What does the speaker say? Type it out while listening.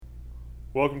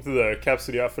Welcome to the Cap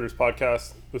City Outfitters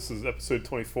podcast. This is episode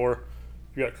 24.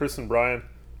 We got Chris and Brian.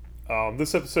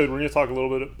 This episode, we're going to talk a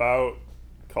little bit about,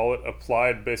 call it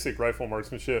applied basic rifle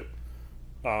marksmanship,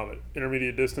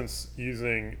 intermediate distance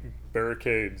using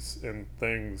barricades and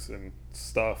things and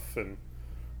stuff and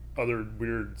other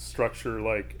weird structure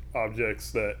like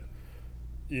objects that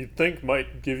you think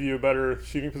might give you a better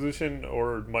shooting position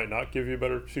or might not give you a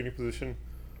better shooting position.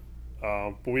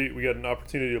 But we got an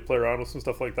opportunity to play around with some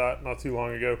stuff like that not too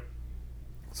long ago.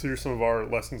 So here's some of our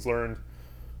lessons learned,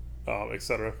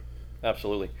 etc.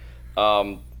 Absolutely.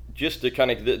 Just to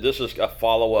kind of, this is a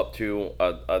follow-up to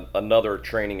another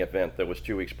training event that was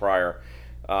 2 weeks prior,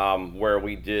 where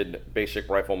we did basic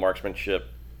rifle marksmanship,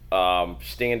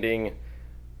 standing,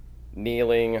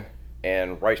 kneeling,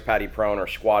 and rice paddy prone or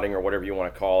squatting or whatever you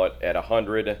want to call it at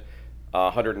 100,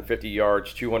 150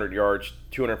 yards, 200 yards,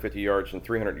 250 yards, and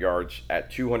 300 yards. At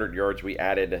 200 yards, we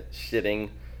added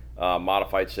sitting,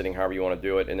 modified sitting, however you want to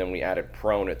do it, and then we added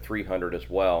prone at 300 as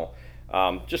well.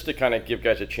 Just to kind of give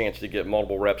guys a chance to get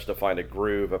multiple reps to find a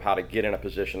groove of how to get in a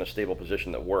position, a stable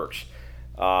position that works.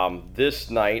 This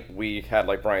night, we had,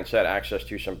 like Brian said, access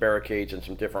to some barricades and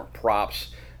some different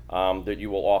props that you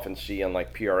will often see in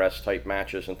like PRS type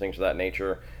matches and things of that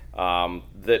nature.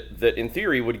 That in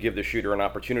theory would give the shooter an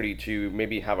opportunity to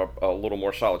maybe have a little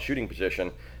more solid shooting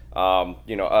position.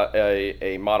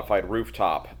 A modified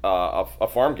rooftop, a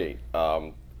farm gate,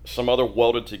 some other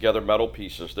welded together metal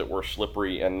pieces that were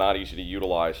slippery and not easy to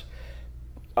utilize.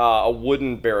 A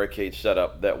wooden barricade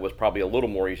setup that was probably a little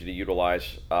more easy to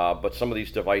utilize, but some of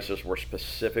these devices were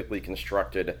specifically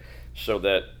constructed so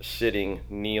that sitting,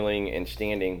 kneeling, and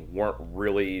standing weren't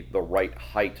really the right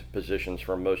height positions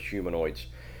for most humanoids.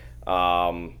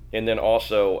 And then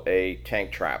also a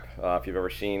tank trap. If you've ever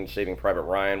seen Saving Private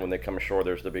Ryan, when they come ashore,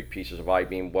 there's the big pieces of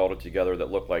I-beam welded together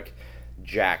that look like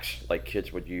jacks, like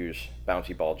kids would use,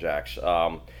 bouncy ball jacks.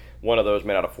 One of those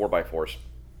made out of 4x4s.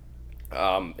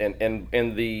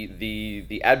 And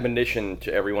the admonition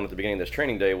to everyone at the beginning of this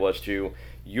training day was to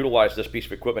utilize this piece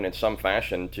of equipment in some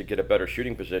fashion to get a better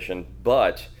shooting position.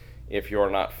 But if you're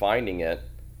not finding it,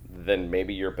 then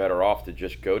maybe you're better off to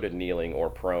just go to kneeling or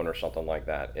prone or something like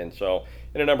that. And so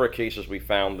in a number of cases, we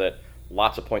found that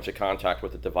lots of points of contact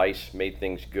with the device made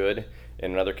things good.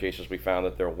 And in other cases, we found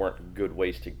that there weren't good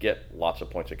ways to get lots of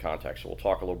points of contact. So we'll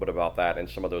talk a little bit about that and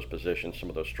some of those positions, some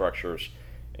of those structures,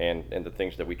 and the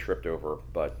things that we tripped over.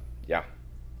 But yeah.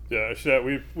 Yeah,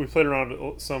 actually, we played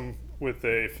around some with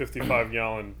a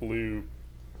 55-gallon blue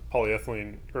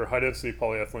polyethylene or high-density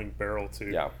polyethylene barrel too.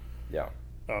 Yeah, yeah.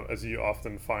 As you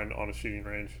often find on a shooting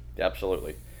range.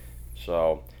 Absolutely.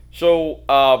 So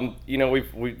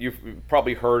you've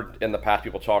probably heard in the past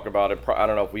people talk about it. I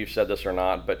don't know if we've said this or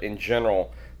not, but in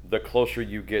general, the closer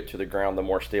you get to the ground, the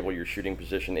more stable your shooting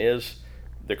position is.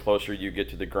 The closer you get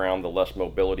to the ground, the less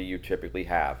mobility you typically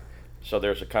have. So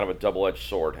there's a kind of a double-edged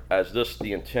sword.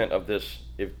 The intent of this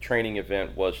training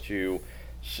event was to,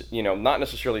 not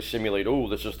necessarily simulate,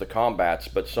 this is the combats,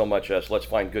 but so much as let's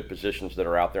find good positions that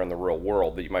are out there in the real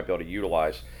world that you might be able to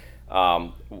utilize.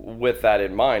 With that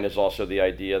in mind is also the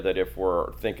idea that if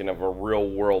we're thinking of a real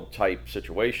world type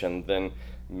situation, then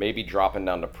maybe dropping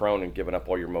down to prone and giving up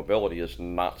all your mobility is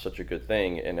not such a good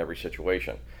thing in every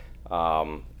situation.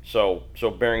 So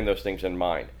bearing those things in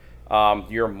mind.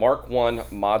 Your Mark 1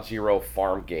 Mod Zero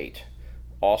farm gate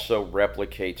also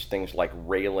replicates things like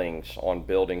railings on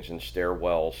buildings and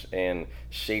stairwells and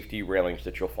safety railings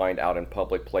that you'll find out in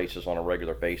public places on a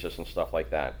regular basis and stuff like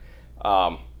that.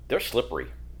 They're slippery.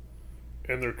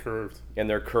 And they're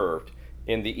curved.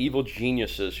 And the evil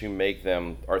geniuses who make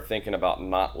them are thinking about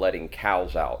not letting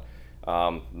cows out.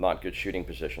 Not good shooting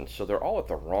positions. So they're all at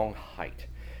the wrong height.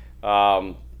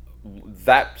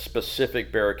 That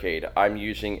specific barricade, I'm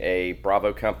using a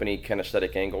Bravo Company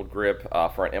kinesthetic angled grip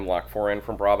for an M-LOK 4N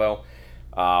from Bravo.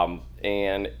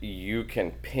 And you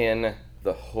can pin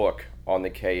the hook on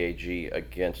the KAG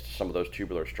against some of those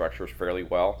tubular structures fairly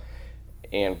well.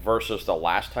 And versus the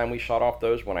last time we shot off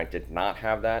those, when I did not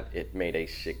have that, it made a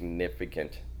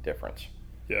significant difference.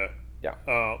 Yeah. Yeah.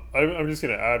 I'm just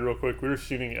going to add real quick. We were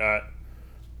shooting at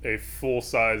a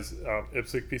full-size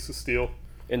IPSC piece of steel.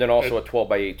 And then also a 12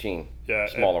 by 18,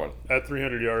 smaller one. At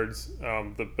 300 yards,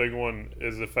 the big one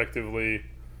is effectively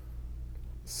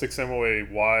 6 MOA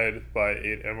wide by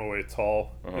 8 MOA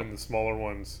tall, and the smaller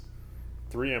one's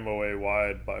 3 MOA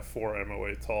wide by 4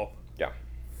 MOA tall. Yeah,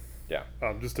 yeah.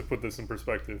 Just to put this in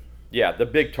perspective. Yeah, the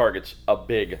big target's a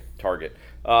big target.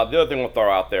 The other thing we'll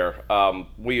throw out there,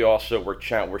 we also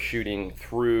we're shooting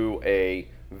through a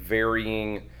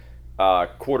varying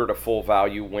quarter to full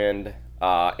value wind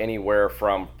anywhere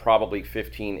from probably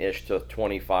 15-ish to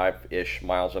 25-ish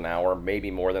miles an hour,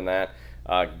 maybe more than that,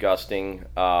 gusting.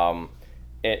 For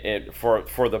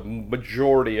the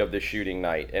majority of the shooting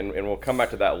night, and we'll come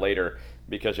back to that later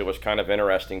because it was kind of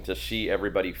interesting to see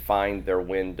everybody find their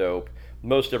wind dope.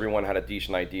 Most everyone had a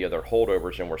decent idea of their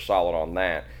holdovers and were solid on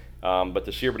that, but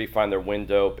to see everybody find their wind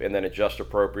dope and then adjust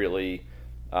appropriately,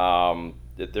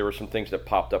 there were some things that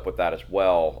popped up with that as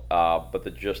well, but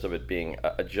the gist of it being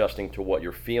adjusting to what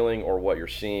you're feeling or what you're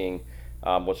seeing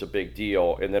was a big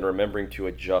deal, and then remembering to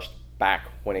adjust back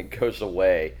when it goes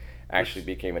away actually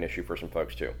became an issue for some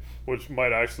folks too. Which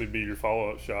might actually be your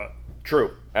follow-up shot.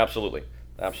 True, absolutely.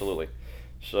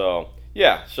 So,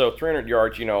 yeah, so 300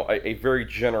 yards, a very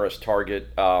generous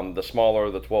target. The smaller,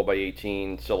 the 12 by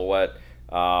 18 silhouette,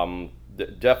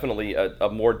 definitely a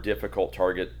more difficult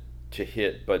target to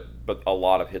hit, but a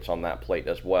lot of hits on that plate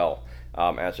as well,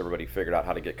 as everybody figured out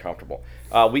how to get comfortable.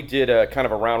 We did a kind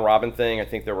of a round-robin thing. I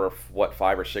think there were, 5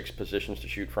 or 6 positions to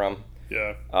shoot from.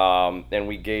 Yeah. And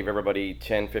we gave everybody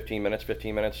 10, 15 minutes.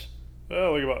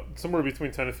 Like about somewhere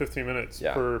between 10 and 15 minutes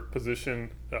Yeah. per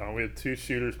position. We had 2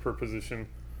 shooters per position.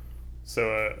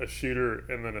 So a shooter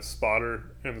and then a spotter.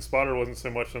 And the spotter wasn't so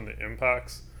much on the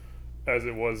impacts as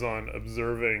it was on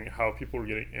observing how people were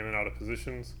getting in and out of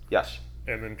positions. Yes.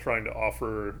 And then trying to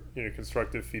offer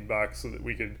constructive feedback so that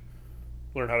we could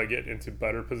learn how to get into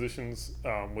better positions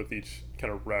with each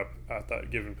kind of rep at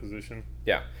that given position.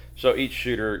 Yeah. So each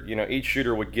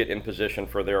shooter would get in position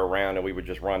for their round, and we would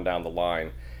just run down the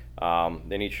line.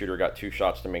 Then each shooter got 2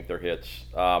 shots to make their hits.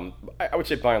 I would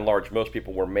say by and large, most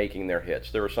people were making their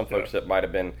hits. There were some folks that might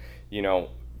have been,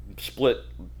 split,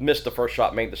 missed the first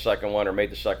shot, made the second one, or made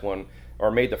the second one,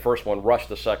 or made the first one, rushed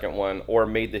the second one, or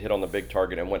made the hit on the big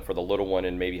target and went for the little one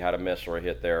and maybe had a miss or a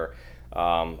hit there.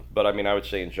 But I mean, I would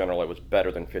say in general it was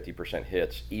better than 50%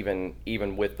 hits, even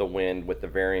with the wind, with the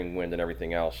varying wind and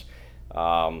everything else.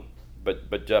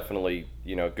 But definitely,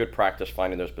 good practice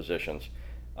finding those positions.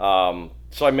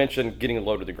 So I mentioned getting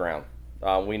low to the ground.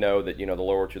 We know that, the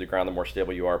lower to the ground, the more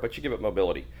stable you are, but you give it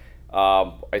mobility.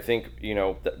 I think,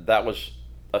 that was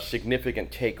a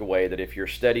significant takeaway, that if you're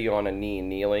steady on a knee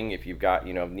kneeling, if you've got,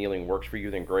 kneeling works for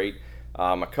you, then great.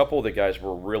 A couple of the guys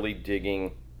were really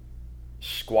digging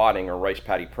squatting or rice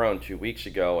paddy prone 2 weeks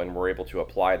ago, and were able to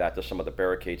apply that to some of the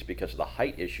barricades because of the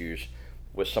height issues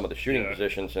with some of the shooting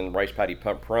positions. And rice paddy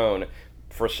prone,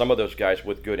 for some of those guys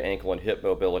with good ankle and hip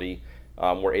mobility,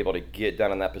 were able to get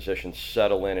down in that position,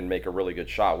 settle in, and make a really good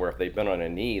shot, where if they'd been on a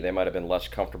knee, they might have been less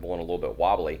comfortable and a little bit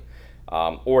wobbly.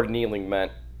 Or kneeling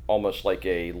meant almost like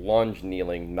a lunge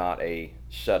kneeling, not a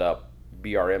set-up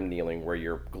BRM kneeling where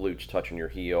your glutes touching your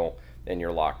heel and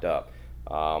you're locked up.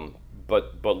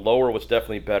 But lower was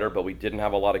definitely better, but we didn't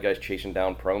have a lot of guys chasing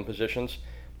down prone positions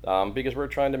because we're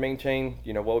trying to maintain,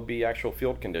 what would be actual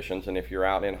field conditions. And if you're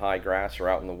out in high grass or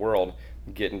out in the world,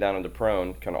 getting down into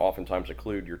prone can oftentimes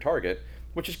occlude your target,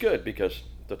 which is good because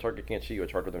the target can't see you.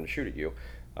 It's hard for them to shoot at you.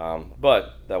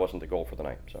 But that wasn't the goal for the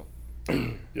night. So.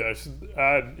 Yeah, I should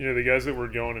add, the guys that were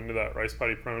going into that rice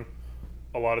paddy prone,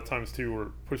 a lot of times too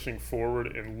were pushing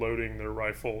forward and loading their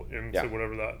rifle into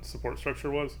whatever that support structure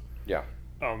was. Yeah.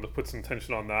 To put some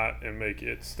tension on that and make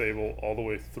it stable all the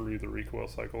way through the recoil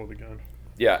cycle of the gun.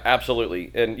 Yeah,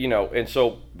 absolutely. And and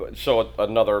so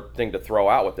another thing to throw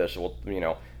out with this,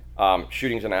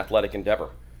 shooting's an athletic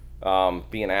endeavor.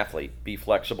 Be an athlete, be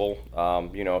flexible.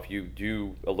 If you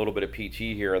do a little bit of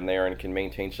PT here and there and can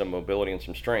maintain some mobility and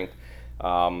some strength,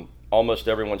 almost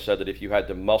everyone said that if you had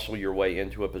to muscle your way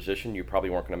into a position, you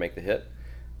probably weren't going to make the hit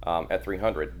at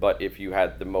 300. But if you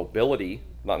had the mobility,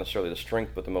 not necessarily the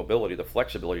strength, but the mobility, the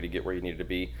flexibility to get where you needed to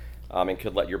be, and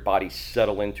could let your body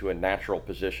settle into a natural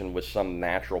position with some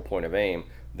natural point of aim,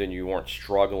 then you weren't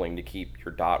struggling to keep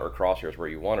your dot or crosshairs where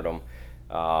you wanted them.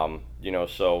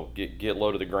 So get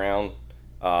low to the ground,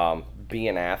 be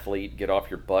an athlete, get off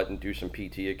your butt and do some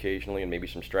PT occasionally and maybe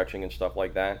some stretching and stuff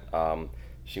like that.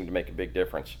 Seemed to make a big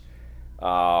difference.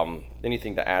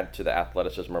 Anything to add to the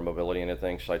athleticism or mobility,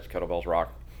 anything besides kettlebells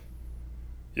rock?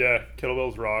 Yeah,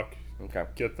 kettlebells rock. Okay.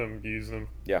 Get them, use them.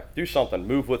 Yeah, do something.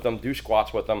 Move with them, do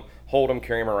squats with them, hold them,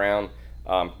 carry them around.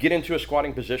 Get into a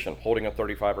squatting position, holding a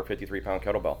 35 or 53 pound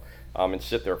kettlebell, and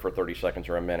sit there for 30 seconds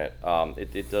or a minute.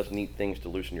 It does neat things to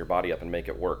loosen your body up and make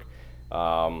it work.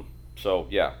 So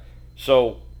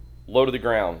low to the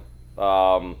ground,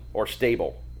 or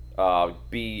stable,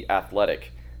 be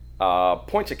athletic.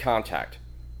 Points of contact.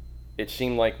 It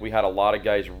seemed like we had a lot of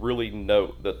guys really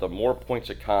note that the more points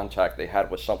of contact they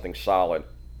had with something solid,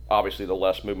 obviously the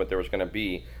less movement there was going to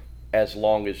be, as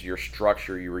long as your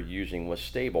structure you were using was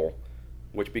stable,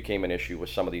 which became an issue with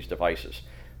some of these devices.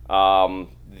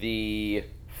 The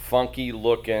funky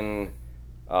looking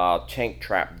tank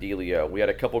trap dealio. We had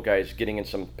a couple guys getting in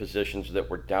some positions that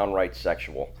were downright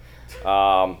sexual.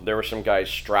 There were some guys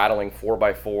straddling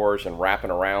 4x4s and wrapping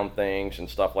around things and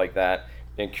stuff like that.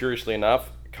 And curiously enough,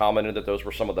 commented that those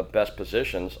were some of the best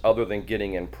positions other than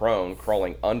getting in prone,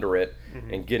 crawling under it,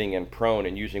 and getting in prone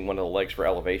and using one of the legs for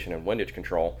elevation and windage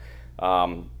control.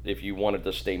 If you wanted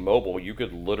to stay mobile, you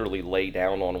could literally lay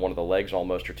down on one of the legs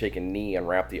almost, or take a knee and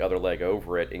wrap the other leg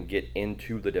over it and get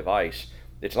into the device.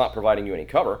 It's not providing you any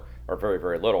cover, or very,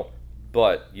 very little,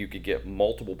 but you could get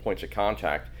multiple points of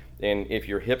contact. And if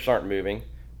your hips aren't moving,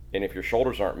 and if your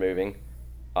shoulders aren't moving,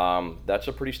 that's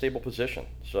a pretty stable position.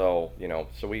 So,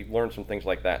 so we learned some things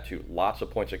like that too. Lots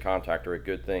of points of contact are a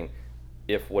good thing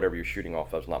if whatever you're shooting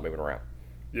off of is not moving around.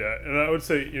 Yeah, and I would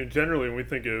say, generally when we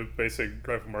think of basic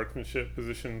rifle marksmanship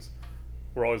positions,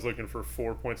 we're always looking for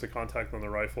 4 points of contact on the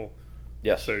rifle.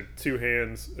 Yes. So 2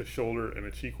 hands, a shoulder, and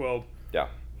a cheek weld. Yeah.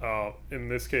 In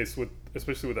this case,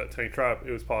 especially with that tank trap,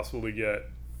 it was possible to get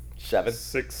 7,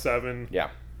 6, 7. Yeah.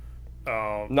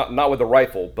 Not with the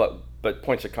rifle, but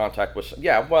points of contact was,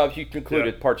 well, if you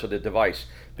included parts of the device,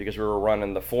 because we were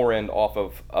running the forend off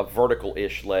of a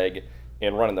vertical-ish leg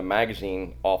and running the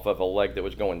magazine off of a leg that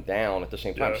was going down at the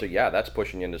same time. So that's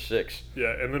pushing you into 6.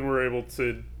 Yeah, and then we're able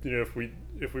to, if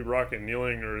we rock it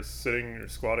kneeling or sitting or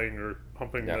squatting or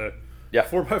humping the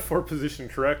 4x4 position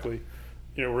correctly,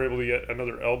 we're able to get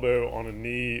another elbow on a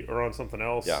knee or on something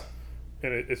else. Yeah.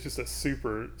 And it's just a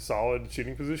super solid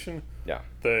shooting position. Yeah.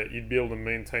 That you'd be able to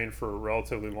maintain for a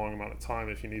relatively long amount of time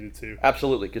if you needed to.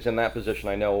 Absolutely, because in that position,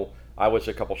 I know I was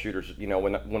a couple shooters.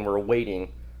 When we're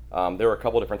waiting, there were a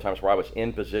couple different times where I was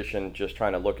in position, just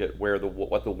trying to look at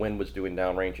what the wind was doing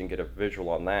downrange and get a visual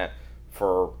on that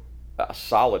for a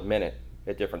solid minute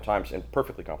at different times, and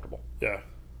perfectly comfortable. Yeah.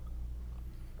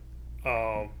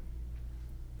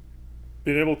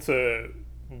 Being able to,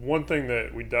 one thing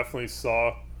that we definitely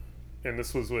saw, and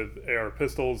this was with AR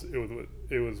pistols,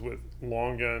 it was with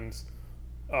long guns,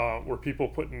 were people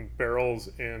putting barrels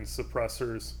and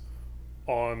suppressors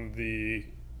on the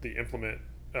implement,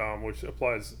 which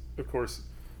applies, of course,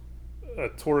 a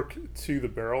torque to the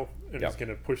barrel, and it's going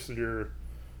to push your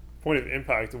point of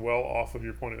impact well off of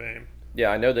your point of aim. Yeah,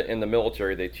 I know that in the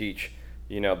military they teach,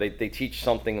 they teach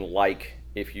something like,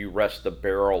 if you rest the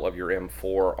barrel of your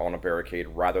M4 on a barricade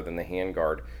rather than the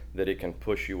handguard, that it can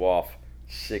push you off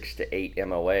 6 to 8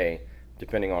 MOA,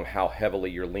 depending on how heavily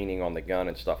you're leaning on the gun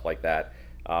and stuff like that.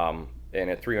 And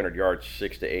at 300 yards,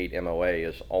 6 to 8 MOA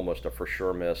is almost a for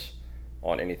sure miss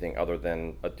on anything other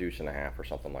than a deuce and a half or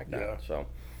something like that. Yeah. So,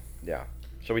 yeah.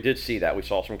 So we did see that. We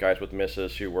saw some guys with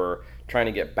misses who were trying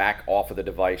to get back off of the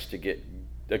device to get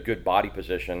a good body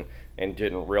position and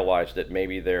didn't realize that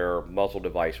maybe their muzzle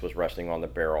device was resting on the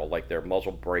barrel, like their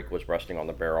muzzle brake was resting on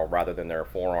the barrel rather than their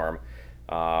forearm.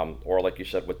 Or like you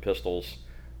said with pistols,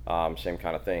 same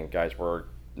kind of thing. Guys were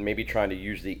maybe trying to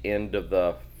use the end of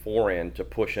the forend to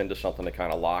push into something to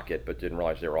kind of lock it, but didn't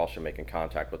realize they were also making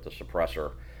contact with the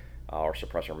suppressor or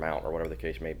suppressor mount or whatever the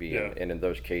case may be. Yeah. And in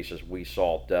those cases, we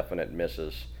saw definite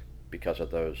misses because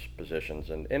of those positions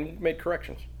and made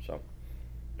corrections. So.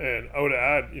 And I would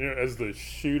add, as the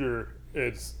shooter,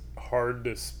 it's hard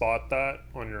to spot that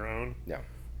on your own. Yeah.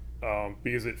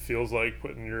 Because it feels like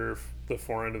putting the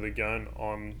forend of the gun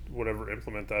on whatever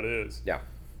implement that is. Yeah.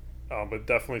 But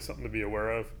definitely something to be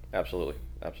aware of. Absolutely.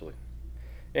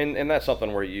 And that's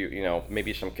something where you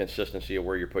maybe some consistency of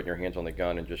where you're putting your hands on the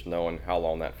gun and just knowing how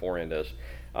long that forend is.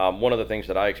 One of the things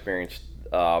that I experienced,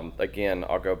 again,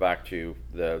 I'll go back to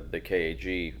the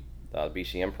KAG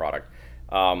BCM product.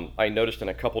 I noticed in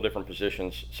a couple different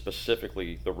positions,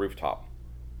 specifically the rooftop.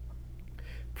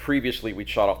 Previously, we'd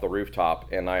shot off the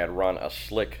rooftop, and I had run a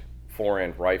slick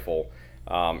forend rifle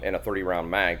and a 30-round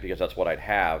mag, because that's what I'd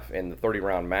have. And the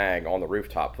 30-round mag on the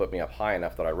rooftop put me up high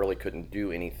enough that I really couldn't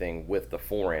do anything with the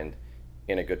forend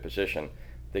in a good position.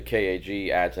 The KAG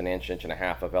adds an inch and a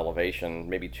half of elevation,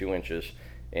 maybe 2 inches,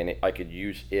 and I could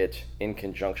use it in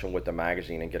conjunction with the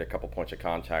magazine and get a couple points of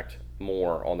contact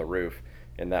more on the roof,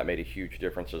 and that made a huge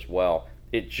difference as well.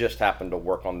 It just happened to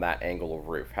work on that angle of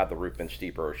roof. Had the roof been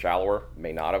steeper or shallower,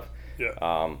 may not have.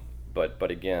 Yeah.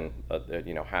 But again,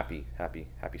 happy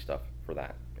stuff for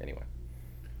that anyway.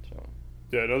 So.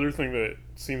 Yeah, another thing that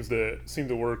seemed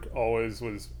to work always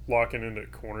was locking into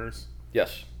corners.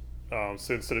 Yes. So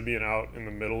instead of being out in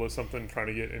the middle of something, trying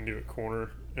to get into a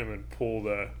corner and then pull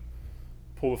the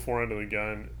forend of the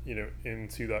gun,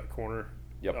 into that corner.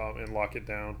 Yep. And lock it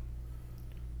down.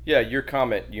 Yeah, your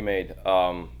comment you made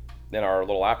in our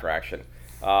little after action.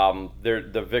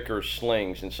 The Vickers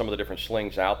slings and some of the different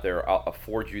slings out there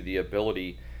afford you the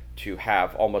ability to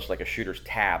have almost like a shooter's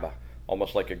tab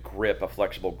almost like a grip, a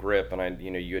flexible grip. And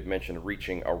you had mentioned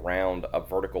reaching around a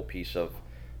vertical piece of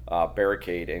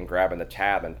barricade and grabbing the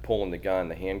tab and pulling the gun,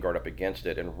 the handguard up against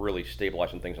it, and really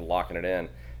stabilizing things and locking it in.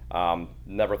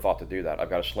 Never thought to do that. I've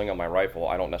got a sling on my rifle.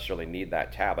 I don't necessarily need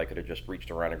that tab. I could have just reached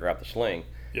around and grabbed the sling,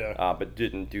 but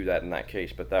didn't do that in that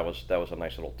case. But that was a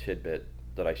nice little tidbit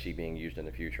that I see being used in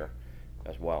the future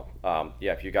as well.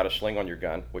 If you got a sling on your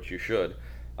gun, which you should,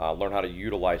 learn how to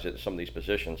utilize it in some of these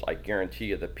positions. I guarantee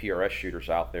you the PRS shooters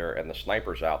out there and the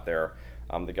snipers out there,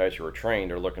 the guys who are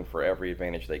trained, are looking for every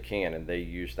advantage they can, and they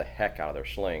use the heck out of their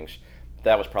slings.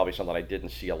 That was probably something I didn't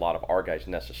see a lot of our guys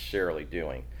necessarily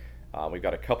doing. We've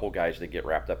got a couple guys that get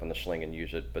wrapped up in the sling and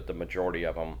use it, but the majority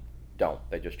of them don't.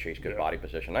 They just chase good body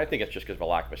position. I think it's just because of a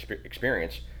lack of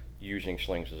experience using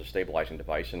slings as a stabilizing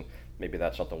device, and maybe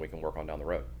that's something we can work on down the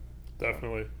road.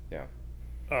 Definitely. Yeah.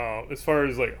 As far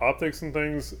as like optics and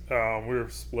things, we were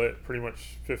split pretty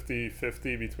much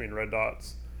 50-50 between red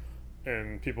dots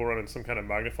and people running some kind of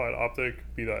magnified optic,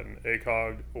 be that an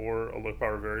ACOG or a low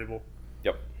power variable.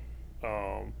 Yep.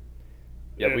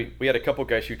 We had a couple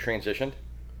guys who transitioned,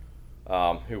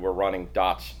 who were running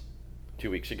dots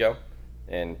 2 weeks ago,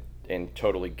 and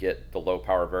totally get the low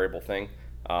power variable thing.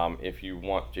 If you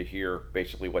want to hear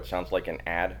basically what sounds like an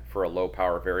ad for a low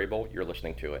power variable, you're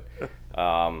listening to it.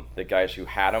 The guys who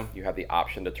had them, you have the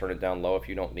option to turn it down low if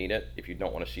you don't need it. If you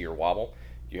don't want to see your wobble,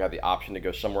 you have the option to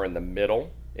go somewhere in the middle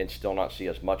and still not see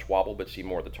as much wobble but see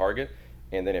more of the target.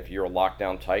 And then if you're locked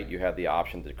down tight, you have the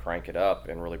option to crank it up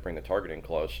and really bring the target in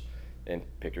close and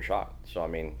pick your shot. So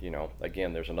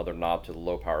again, there's another knob to the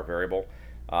low power variable.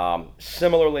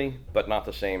 Similarly, but not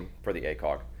the same for the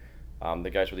ACOG. The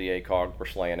guys with the ACOG were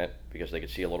slaying it because they could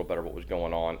see a little better what was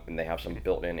going on, and they have some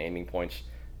built-in aiming points.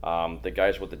 The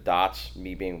guys with the dots,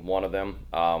 me being one of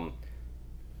them,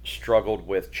 struggled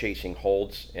with chasing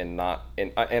holds and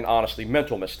honestly,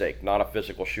 mental mistake, not a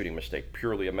physical shooting mistake,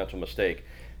 purely a mental mistake.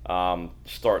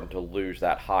 Starting to lose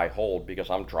that high hold because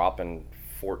I'm dropping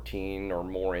 14 or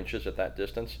more inches at that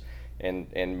distance, and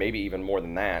maybe even more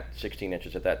than that, 16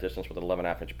 inches at that distance with an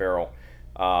 11.5 inch barrel.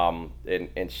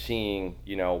 And seeing,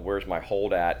 where's my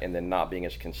hold at, and then not being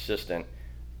as consistent.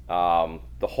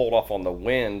 The hold off on the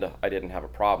wind, I didn't have a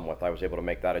problem with. I was able to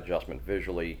make that adjustment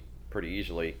visually pretty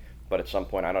easily. But at some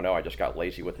point, I don't know, I just got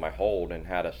lazy with my hold and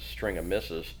had a string of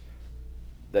misses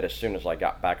that as soon as I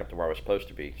got back up to where I was supposed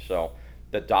to be. So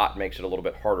the dot makes it a little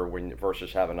bit harder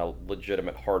versus having a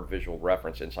legitimate hard visual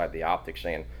reference inside the optic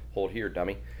saying, hold here,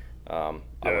 dummy. I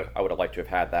would have liked to have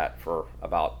had that for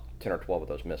about 10 or 12 of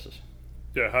those misses.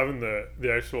 Yeah, having the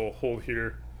actual hold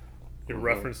here,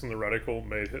 reference in the reticle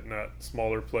made hitting that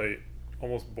smaller plate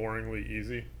almost boringly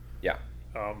easy. Yeah.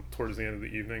 Towards the end of the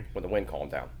evening. When the wind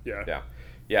calmed down. Yeah.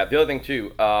 Yeah, the other thing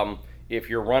too, if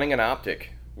you're running an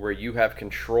optic where you have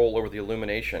control over the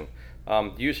illumination,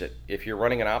 use it. If you're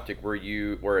running an optic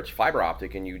where it's fiber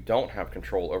optic and you don't have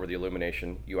control over the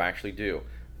illumination, you actually do.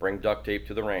 Bring duct tape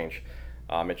to the range.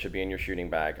 It should be in your shooting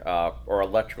bag, or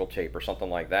electrical tape or something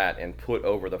like that, and put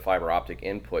over the fiber optic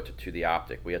input to the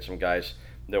optic. We had some guys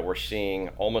that were seeing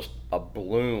almost a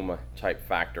bloom type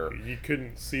factor. You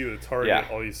couldn't see the target. Yeah.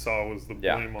 All you saw was the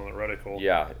bloom on the reticle.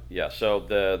 Yeah. So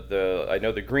the I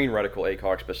know the green reticle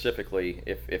ACOG specifically,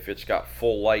 if it's got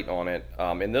full light on it,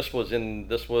 and this was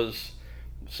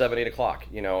 7-8 o'clock,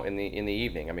 in the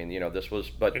evening. I mean, this was,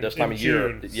 but this time of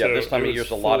year, this time of year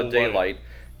is a lot of daylight.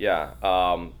 Yeah,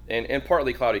 and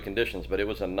partly cloudy conditions, but it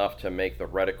was enough to make the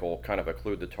reticle kind of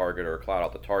occlude the target or cloud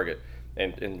out the target,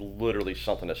 and literally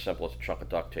something as simple as a chunk of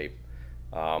duct tape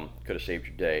could have saved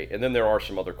your day. And then there are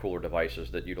some other cooler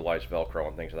devices that utilize Velcro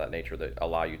and things of that nature that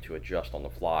allow you to adjust on the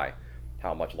fly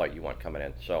how much light you want coming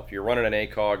in. So if you're running an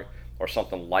ACOG or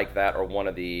something like that, or one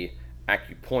of the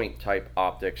AccuPoint type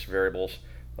optics variables,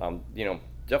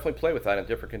 definitely play with that in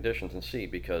different conditions and see,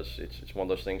 because it's one of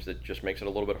those things that just makes it a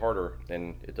little bit harder,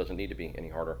 and it doesn't need to be any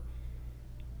harder.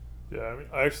 Yeah,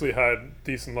 I actually had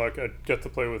decent luck. I got to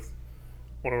play with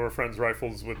one of our friends'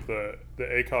 rifles with the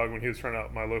ACOG when he was trying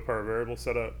out my low power variable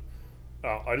setup.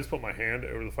 I just put my hand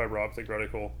over the fiber optic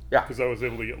reticle because I was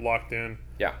able to get locked in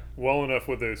well enough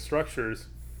with those structures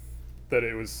that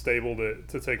it was stable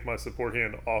to take my support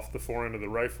hand off the forend of the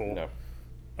rifle.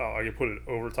 I could put it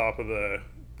over top of the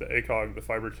ACOG, the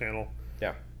fiber channel.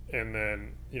 Yeah. And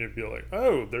then, be like,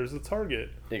 oh, there's the target.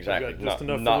 Exactly. Just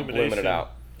enough not illumination blooming it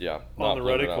out. Yeah. On the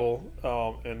reticle,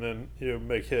 and then,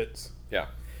 make hits. Yeah.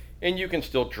 And you can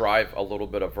still drive a little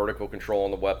bit of vertical control on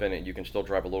the weapon, and you can still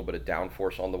drive a little bit of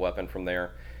downforce on the weapon from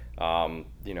there. So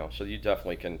you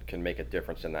definitely can make a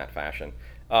difference in that fashion.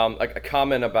 A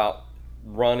comment about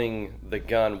running the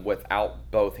gun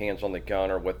without both hands on the gun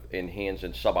or in hands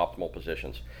in suboptimal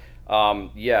positions.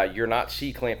 Yeah, you're not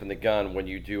C-clamping the gun when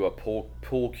you do a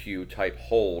pull cue type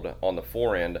hold on the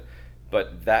forend,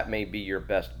 but that may be your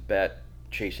best bet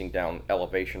chasing down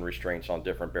elevation restraints on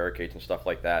different barricades and stuff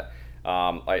like that.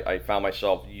 I found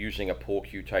myself using a pull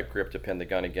cue type grip to pin the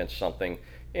gun against something,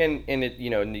 and it,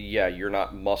 yeah, you're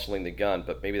not muscling the gun,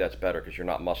 but maybe that's better because you're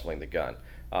not muscling the gun.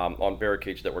 On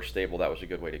barricades that were stable, that was a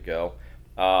good way to go.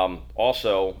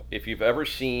 Also, if you've ever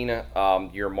seen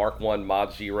your Mark 1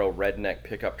 Mod Zero redneck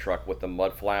pickup truck with the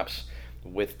mud flaps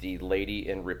with the lady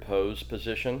in repose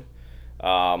position,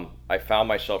 I found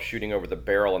myself shooting over the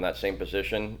barrel in that same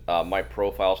position. My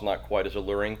profile's not quite as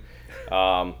alluring,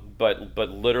 but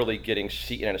literally getting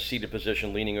in a seated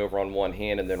position, leaning over on one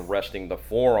hand, and then resting the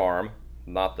forearm,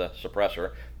 not the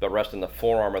suppressor, but resting the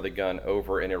forearm of the gun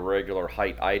over an irregular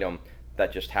height item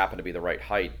that just happened to be the right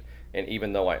height. And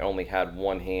even though I only had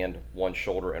one hand, one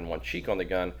shoulder, and one cheek on the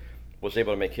gun, was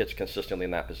able to make hits consistently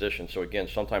in that position. So again,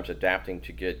 sometimes adapting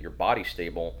to get your body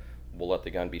stable will let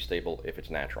the gun be stable if it's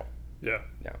natural. Yeah.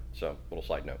 Yeah. So little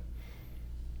side note.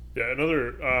 Yeah.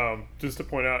 Another, just to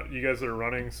point out, you guys that are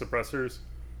running suppressors,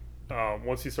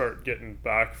 once you start getting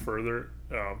back further,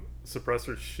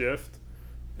 suppressor shift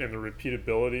and the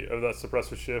repeatability of that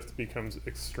suppressor shift becomes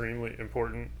extremely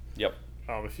important. Yep.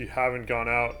 If you haven't gone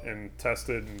out and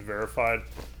tested and verified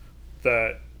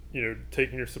that,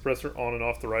 taking your suppressor on and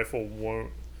off the rifle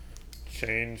won't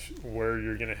change where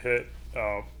you're going to hit,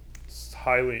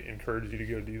 highly encourage you to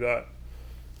go do that.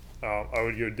 I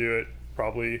would go do it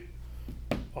probably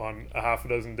on a half a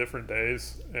dozen different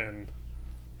days and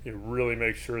really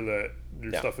make sure that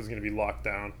your stuff is going to be locked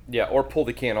down. Yeah, or pull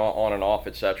the can on and off,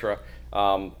 etc.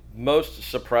 Most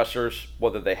suppressors,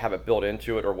 whether they have it built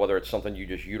into it or whether it's something you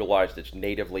just utilize that's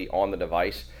natively on the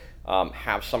device,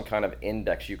 have some kind of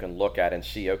index you can look at and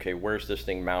see, okay, where's this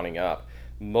thing mounting up?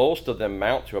 Most of them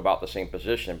mount to about the same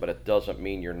position, but it doesn't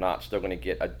mean you're not still going to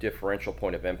get a differential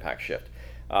point of impact shift.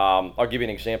 I'll give you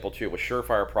an example too. With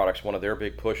Surefire products, one of their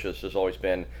big pushes has always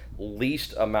been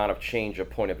least amount of change of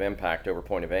point of impact over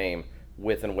point of aim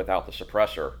with and without the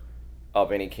suppressor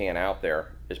of any can out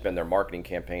there has been their marketing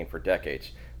campaign for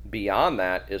decades. Beyond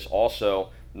that is also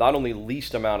not only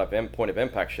least amount of point of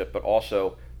impact shift, but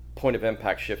also point of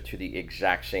impact shift to the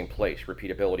exact same place,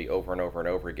 repeatability over and over and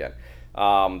over again.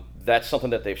 That's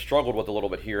something that they've struggled with a little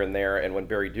bit here and there, and when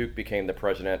Barry Duke became the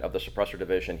president of the suppressor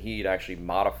division, he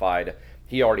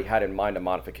already had in mind a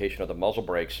modification of the muzzle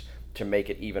brakes to make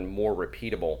it even more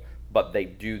repeatable, but they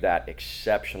do that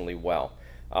exceptionally well.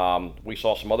 We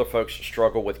saw some other folks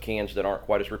struggle with cans that aren't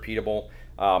quite as repeatable.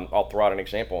 I'll throw out an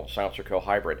example, Silencer Co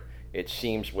Hybrid. It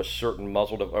seems with certain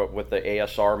with the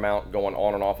ASR mount going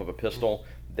on and off of a pistol,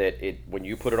 that when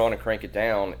you put it on and crank it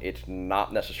down, it's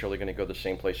not necessarily going to go the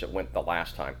same place it went the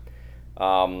last time.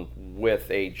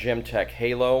 With a Gemtech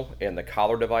Halo and the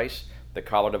collar device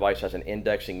has an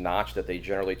indexing notch that they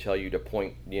generally tell you to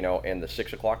point, in the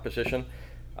 6 o'clock position.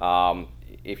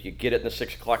 If you get it in the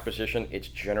 6 o'clock position, it's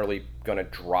generally going to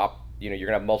drop. You're going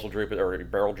to have muzzle droop or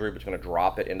barrel droop. It's going to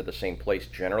drop it into the same place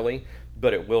generally,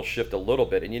 but it will shift a little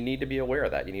bit, and you need to be aware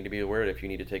of that. You need to be aware that if you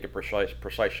need to take a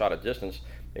precise shot at distance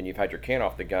and you've had your can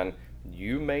off the gun,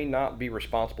 you may not be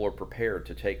responsible or prepared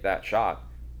to take that shot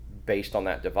based on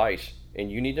that device,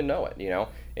 and you need to know it,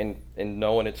 and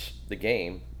knowing it's the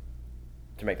game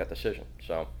to make that decision.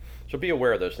 So be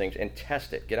aware of those things and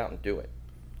test it. Get out and do it.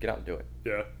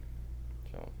 Yeah.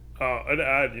 So I'd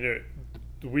add,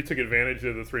 we took advantage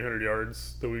of the 300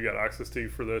 yards that we got access to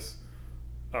for this,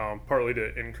 partly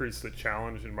to increase the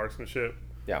challenge in marksmanship.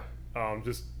 Yeah.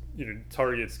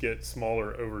 Targets get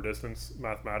smaller over distance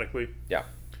mathematically. Yeah.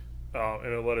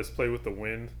 And it let us play with the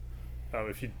wind.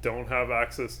 If you don't have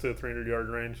access to a 300 yard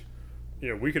range,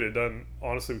 we could have done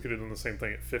the same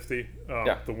thing at 50.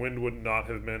 The wind would not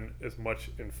have been as much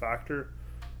in factor.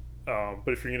 But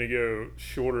if you're going to go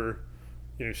shorter,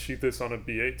 shoot this on a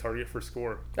B8 target for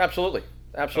score. Absolutely.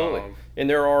 And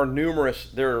there are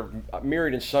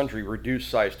myriad and sundry reduced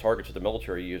size targets that the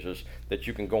military uses that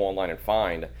you can go online and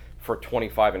find for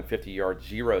 25 and 50 yard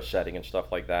zero setting and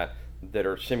stuff like that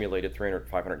are simulated 300,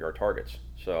 500 yard targets.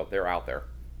 So they're out there.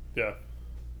 Yeah.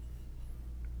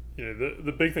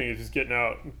 The big thing is just getting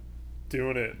out,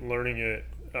 doing it, learning it,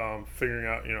 figuring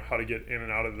out, how to get in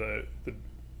and out of the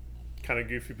kind of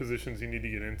goofy positions you need to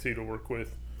get into to work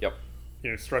with. Yep.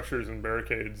 Structures and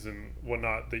barricades and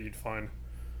whatnot that you'd find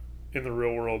in the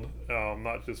real world,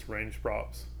 not just range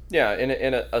props. Yeah,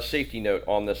 and a safety note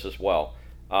on this as well.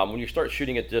 When you start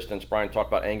shooting at distance, Brian talked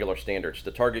about angular standards.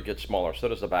 The target gets smaller, so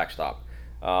does the backstop.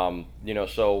 So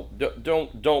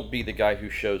don't be the guy who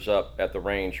shows up at the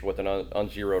range with an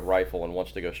unzeroed rifle and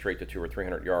wants to go straight to 200 or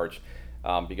 300 yards.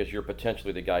 because you're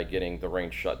potentially the guy getting the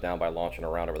range shut down by launching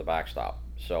around over the backstop.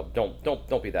 So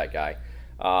don't be that guy.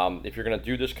 If you're going to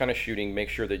do this kind of shooting, make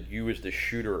sure that you as the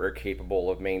shooter are capable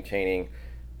of maintaining,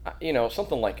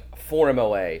 something like 4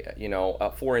 MOA,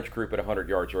 a 4-inch group at 100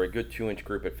 yards or a good 2-inch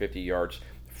group at 50 yards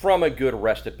from a good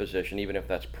rested position, even if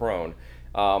that's prone.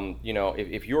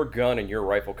 If your gun and your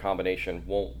rifle combination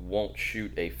won't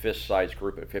shoot a fist-sized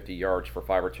group at 50 yards for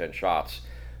 5 or 10 shots,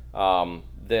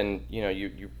 then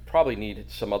you probably need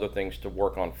some other things to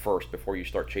work on first before you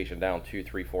start chasing down 200,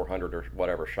 300, 400 or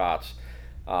whatever shots.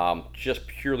 Just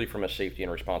purely from a safety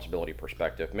and responsibility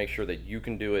perspective, make sure that you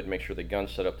can do it. Make sure the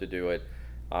gun's set up to do it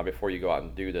before you go out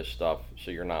and do this stuff,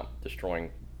 so you're not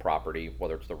destroying property,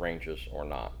 whether it's the ranges or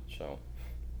not. So,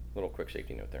 little quick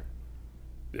safety note there.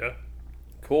 Yeah.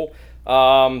 Cool.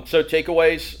 So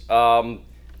takeaways: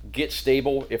 get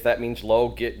stable. If that means low,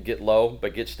 get low,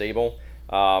 but get stable.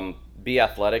 Be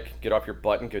athletic. Get off your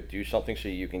butt and go do something so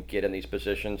you can get in these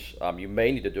positions. You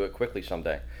may need to do it quickly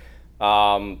someday.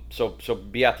 So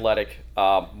be athletic.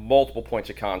 Multiple points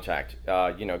of contact.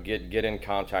 Get in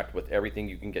contact with everything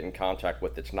you can get in contact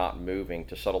with that's not moving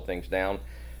to settle things down.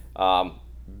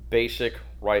 Basic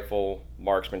rifle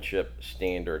marksmanship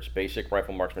standards, basic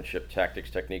rifle marksmanship tactics,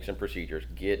 techniques, and procedures.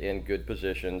 Get in good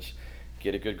positions,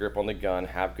 get a good grip on the gun,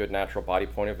 have good natural body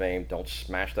point of aim, don't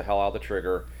smash the hell out of the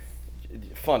trigger.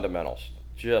 Fundamentals,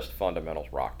 just fundamentals,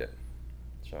 rocked it.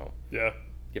 So yeah.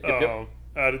 Yep.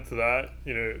 Added to that,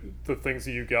 the things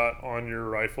that you got on your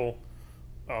rifle,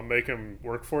 make them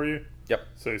work for you. Yep.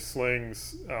 So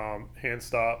slings, hand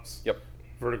stops. Yep.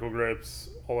 Vertical grips,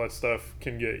 all that stuff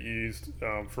can get used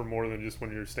for more than just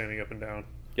when you're standing up and down.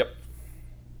 Yep.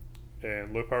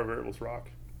 And low power variables rock.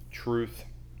 Truth.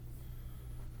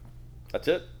 That's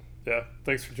it. Yeah.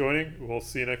 Thanks for joining. We'll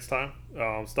see you next time.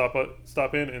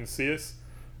 Stop in and see us.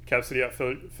 Cap City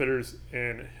Outfitters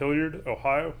in Hilliard,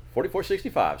 Ohio.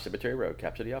 4465 Cemetery Road,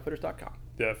 CapCityOutfitters.com.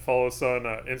 Yeah. Follow us on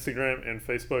Instagram and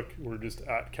Facebook. We're just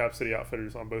at Cap City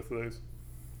Outfitters on both of those.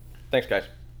 Thanks, guys.